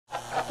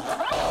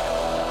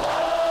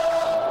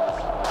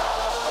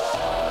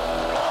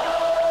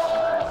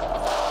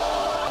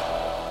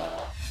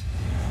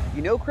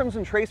You know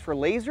Crimson Trace for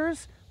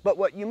lasers, but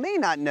what you may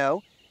not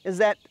know is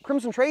that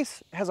Crimson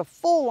Trace has a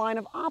full line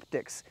of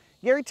optics.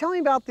 Gary, tell me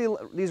about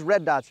these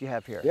red dots you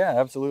have here. Yeah,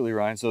 absolutely,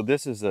 Ryan. So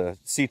this is a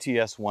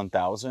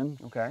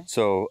CTS-1000. Okay.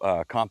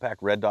 So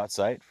compact red dot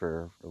sight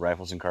for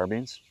rifles and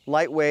carbines.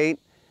 Lightweight.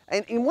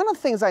 And one of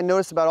the things I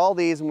noticed about all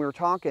these when we were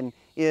talking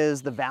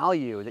is the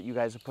value that you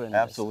guys have put in.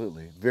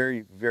 Absolutely.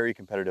 Very, very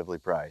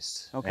competitively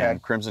priced. Okay.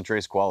 And Crimson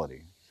Trace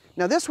quality.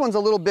 Now this one's a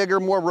little bigger,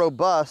 more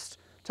robust.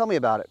 Tell me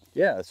about it.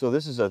 Yeah, so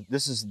this is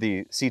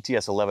the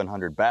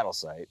CTS-1100 battle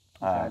sight,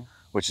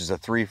 which is a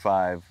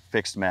 3.5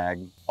 fixed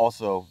mag,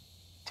 also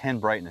 10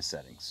 brightness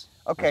settings.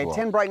 Okay, well.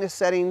 10 brightness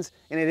settings,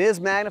 and it is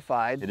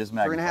magnified. It is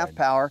magnified. 3.5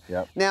 power.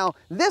 Yep. Now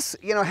this,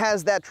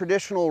 has that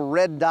traditional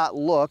red dot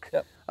look.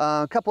 Yep.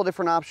 A couple of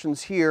different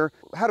options here.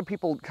 How do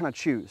people kind of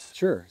choose?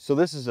 Sure. So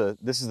this is the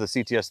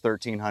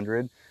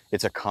CTS-1300.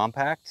 It's a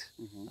compact,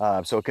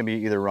 so it can be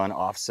either run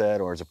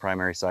offset or as a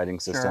primary sighting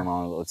system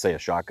on, let's say, a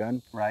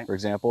shotgun, for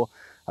example.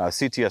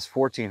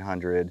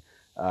 CTS-1400,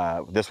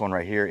 this one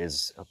right here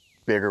is a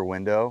bigger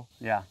window.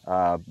 Yeah.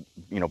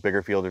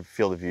 Bigger field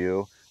of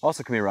view.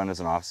 Also can be run as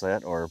an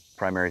offset or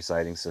primary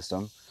sighting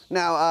system.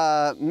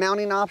 Now,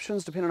 mounting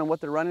options depending on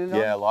what they're running it on?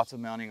 Yeah, lots of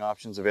mounting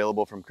options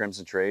available from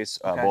Crimson Trace,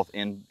 both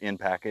in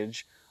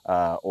package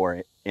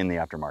or in the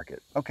aftermarket.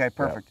 Okay,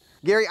 perfect.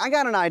 Yeah. Gary, I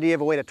got an idea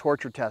of a way to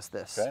torture test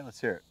this. Okay,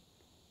 let's hear it.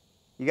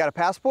 You got a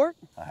passport?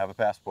 I have a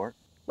passport.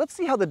 Let's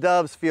see how the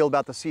Doves feel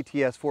about the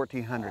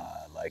CTS-1400.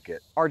 I like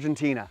it.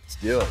 Argentina. Let's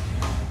do it.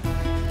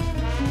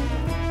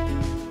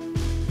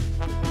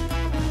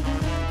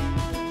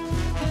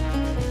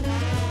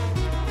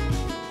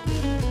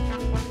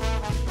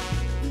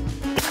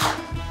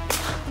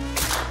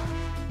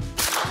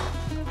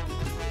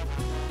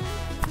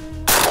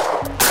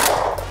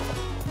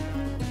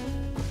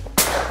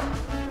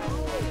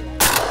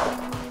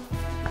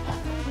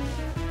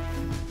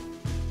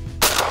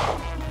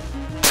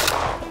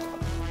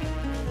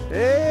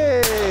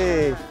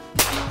 Hey!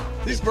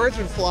 These birds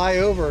would fly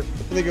over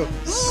and they go,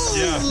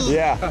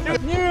 Yeah.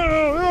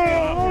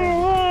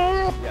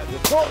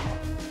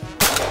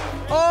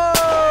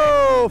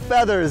 Oh,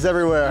 feathers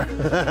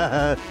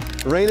everywhere.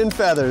 Raining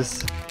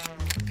feathers.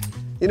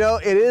 It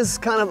is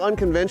kind of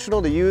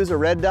unconventional to use a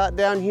red dot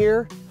down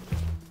here.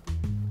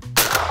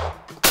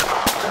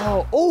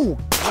 Oh,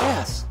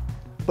 yes.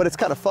 But it's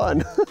kind of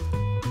fun.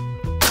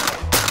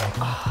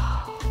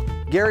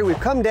 Gary, we've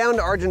come down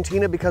to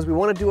Argentina because we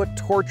want to do a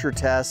torture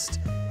test.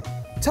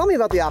 Tell me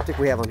about the optic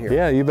we have on here.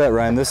 Yeah, you bet,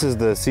 Ryan. This is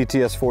the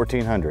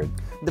CTS-1400.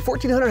 The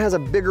 1400 has a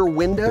bigger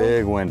window?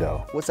 Big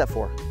window. What's that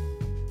for?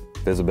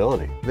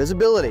 Visibility.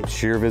 Visibility.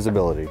 Sheer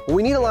visibility. Well,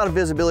 we need a lot of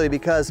visibility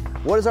because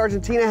what does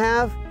Argentina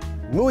have?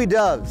 Muy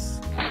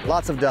doves.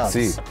 Lots of doves.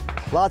 See.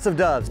 Lots of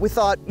doves. We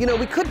thought,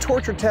 we could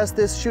torture test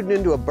this shooting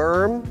into a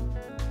berm,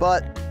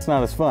 but it's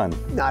not as fun.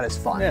 Not as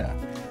fun. Yeah.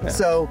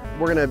 So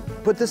we're gonna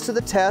put this to the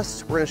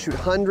test. We're gonna shoot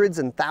hundreds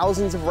and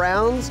thousands of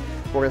rounds.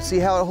 We're gonna see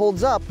how it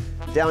holds up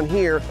down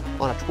here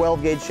on a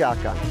 12 gauge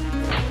shotgun.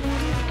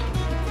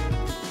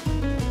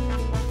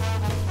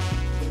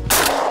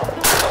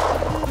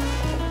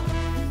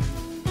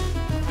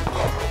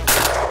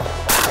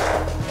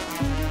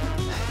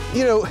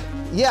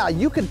 Yeah,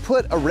 you could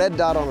put a red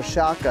dot on a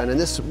shotgun and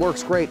this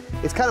works great.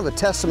 It's kind of a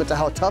testament to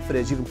how tough it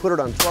is. You can put it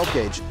on 12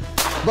 gauge.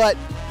 But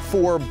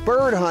for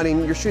bird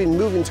hunting, you're shooting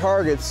moving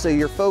targets, so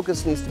your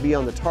focus needs to be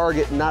on the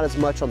target and not as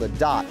much on the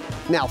dot.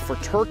 Now, for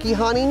turkey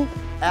hunting,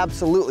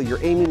 absolutely,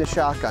 you're aiming the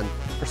shotgun.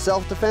 For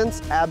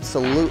self-defense,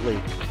 absolutely.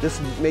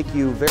 This would make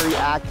you very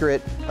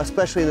accurate,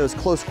 especially in those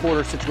close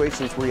quarter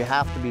situations where you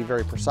have to be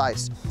very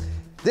precise.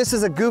 This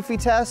is a goofy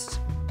test,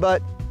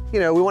 but we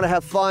want to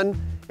have fun,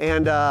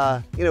 and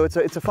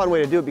it's a fun way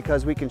to do it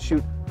because we can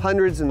shoot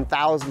hundreds and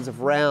thousands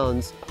of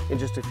rounds in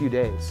just a few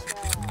days.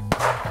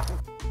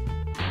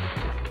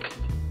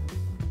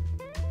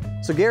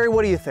 So Gary,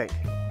 what do you think?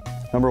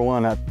 Number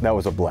one, that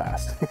was a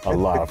blast. A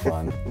lot of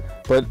fun.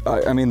 But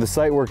I mean, the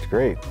sight worked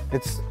great.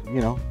 It's,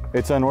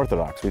 it's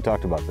unorthodox. We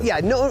talked about this. Yeah,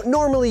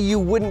 normally you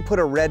wouldn't put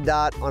a red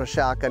dot on a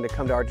shotgun to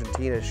come to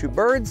Argentina to shoot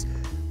birds,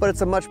 but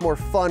it's a much more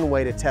fun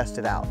way to test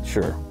it out.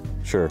 Sure,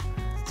 sure.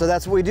 So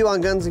that's what we do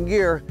on Guns and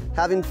Gear,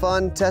 having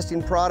fun,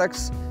 testing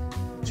products.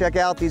 Check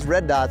out these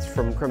red dots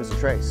from Crimson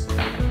Trace.